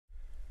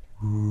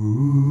So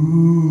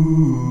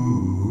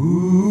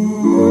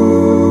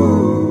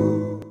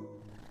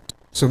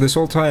this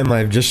whole time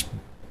I've just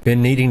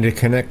been needing to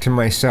connect to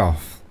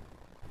myself.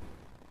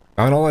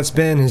 And all it's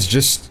been is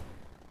just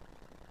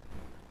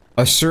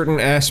a certain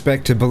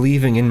aspect to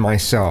believing in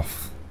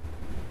myself.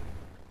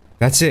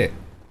 That's it.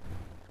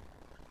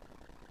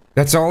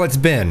 That's all it's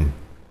been.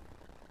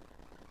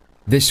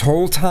 This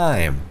whole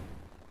time.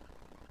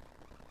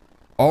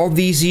 All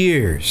these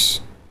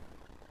years.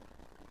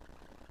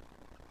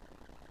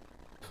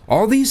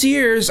 All these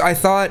years I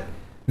thought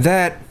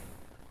that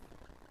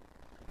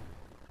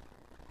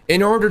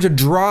in order to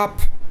drop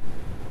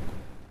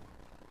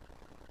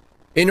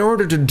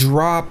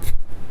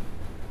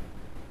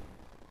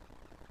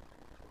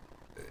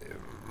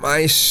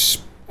my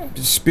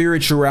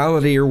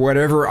spirituality or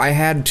whatever, I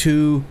had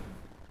to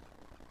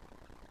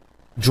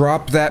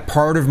drop that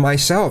part of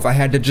myself. I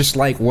had to just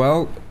like,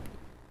 well,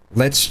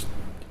 let's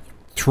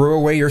throw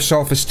away your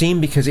self-esteem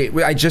because it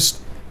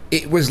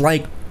was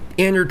like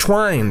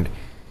intertwined.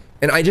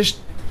 And I just,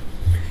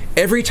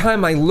 every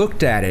time I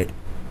looked at it,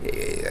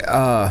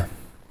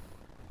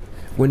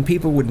 when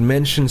people would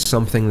mention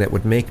something that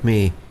would make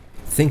me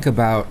think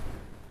about,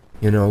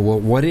 you know, well,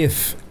 what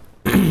if,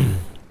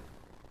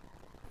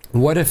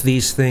 what if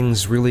these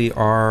things really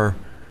are,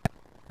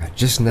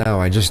 just now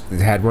I just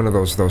had one of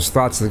those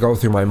thoughts that go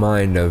through my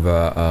mind of,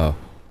 oh,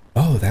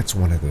 that's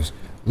one of those,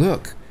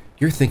 look,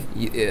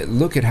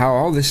 look at how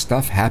all this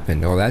stuff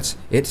happened. Oh,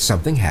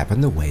 something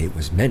happened the way it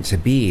was meant to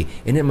be,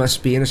 and it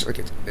must be. And it's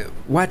like,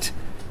 what?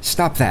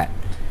 Stop that.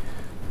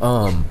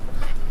 I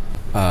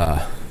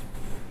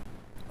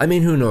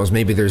mean, who knows?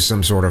 Maybe there's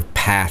some sort of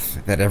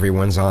path that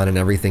everyone's on, and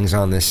everything's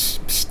on this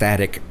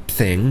static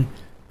thing,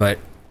 but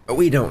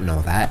we don't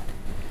know that.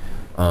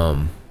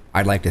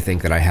 I'd like to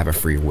think that I have a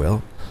free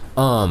will.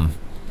 But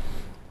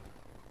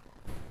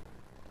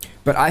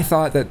I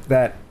thought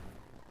that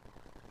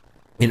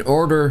in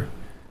order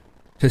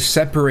to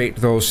separate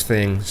those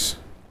things,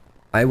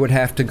 I would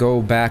have to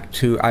go back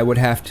to, I would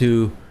have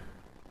to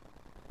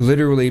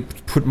literally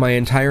put my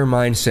entire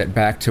mindset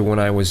back to when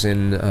I was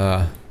in,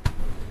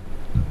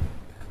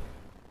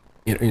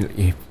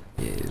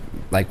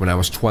 like when I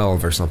was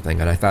 12 or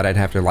something, and I thought I'd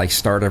have to like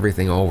start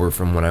everything over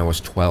from when I was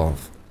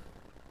 12.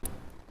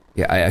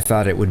 Yeah, I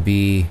thought it would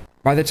be,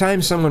 by the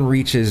time someone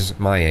reaches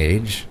my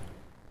age,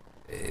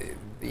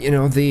 you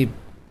know,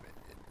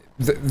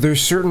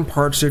 there's certain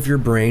parts of your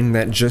brain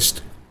that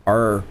just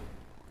are,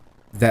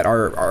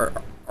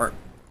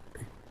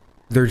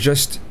 they're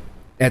just,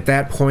 at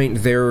that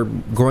point, they're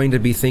going to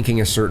be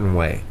thinking a certain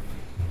way.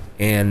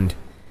 And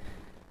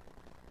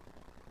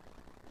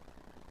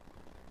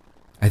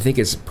I think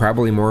it's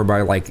probably more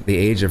by like the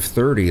age of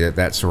 30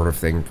 that sort of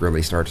thing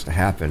really starts to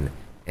happen.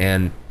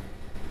 And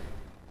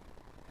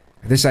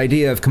this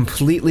idea of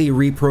completely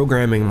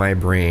reprogramming my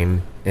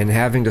brain and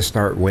having to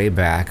start way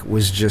back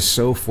was just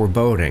so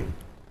foreboding.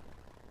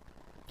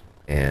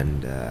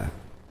 And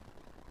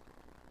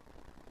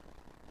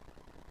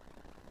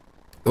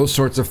those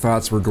sorts of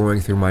thoughts were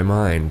going through my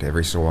mind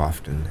every so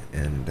often,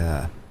 and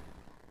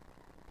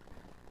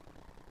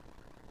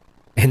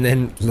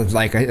then,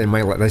 like in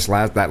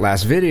that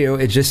last video,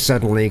 it just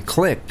suddenly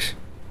clicked.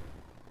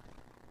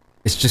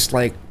 It's just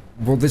like,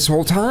 well, this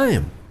whole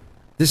time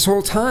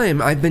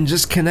I've been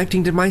just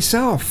connecting to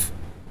myself.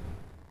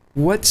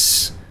 What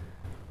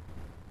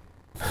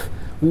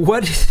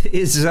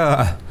is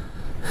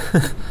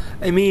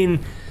I mean,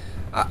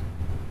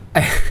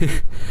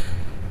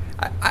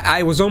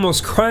 I was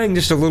almost crying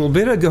just a little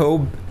bit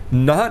ago,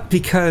 not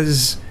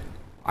because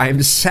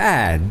I'm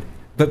sad,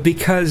 but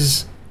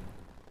because,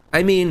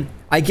 I mean,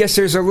 I guess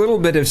there's a little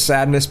bit of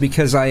sadness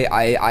because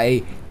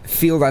I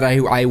feel that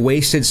I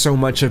wasted so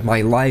much of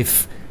my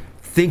life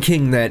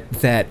thinking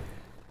that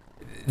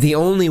the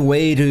only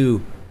way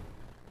to,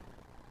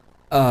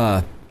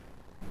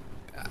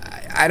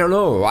 I don't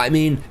know, I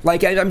mean,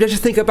 like, I'm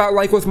just thinking about,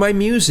 like, with my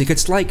music,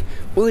 it's like,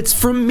 well, it's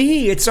from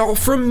me, it's all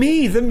from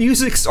me, the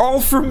music's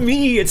all from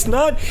me, it's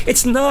not,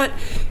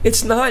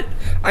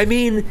 I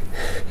mean,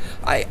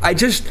 I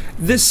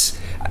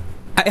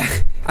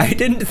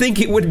didn't think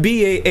it would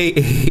be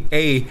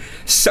a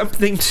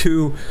something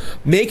to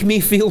make me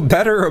feel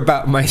better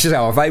about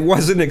myself. I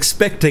wasn't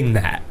expecting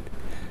that.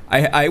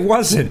 I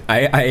wasn't.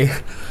 I'm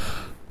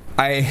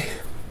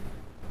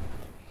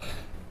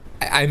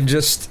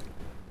just,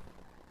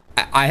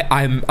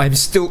 I'm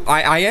still,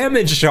 I am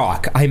in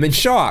shock. I'm in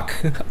shock.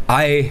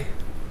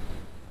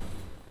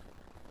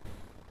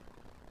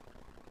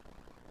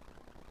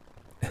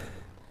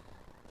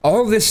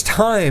 All this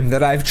time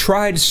that I've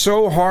tried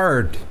so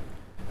hard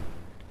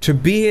to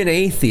be an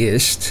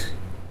atheist,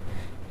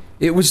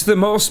 it was the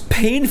most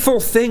painful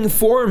thing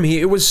for me.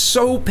 It was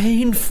so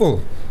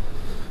painful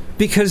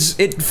because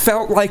it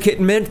felt like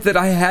it meant that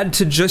I had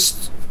to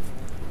just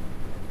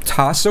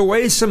toss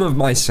away some of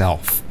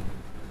myself.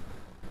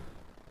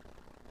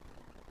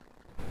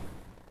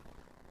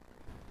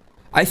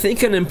 I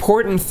think an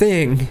important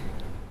thing,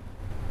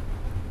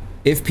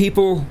 if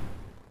people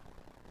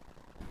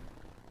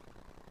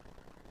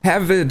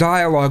have a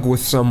dialogue with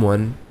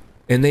someone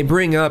And they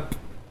bring up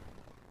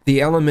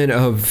the element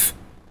of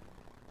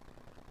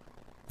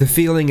the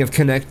feeling of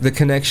the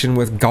connection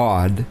with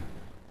God.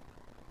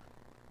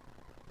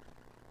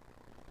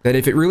 That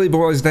if it really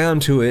boils down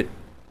to it,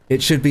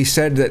 it should be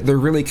said that they're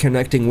really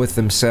connecting with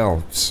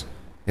themselves,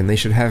 and they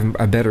should have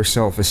a better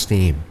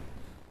self-esteem.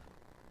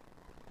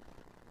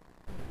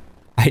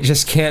 I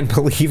just can't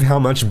believe how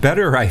much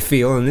better I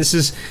feel, and this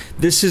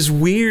is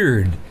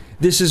weird.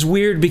 This is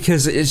weird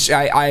because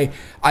I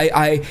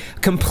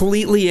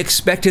completely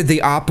expected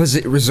the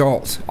opposite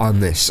result on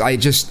this.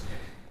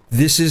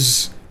 This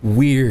is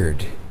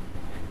weird.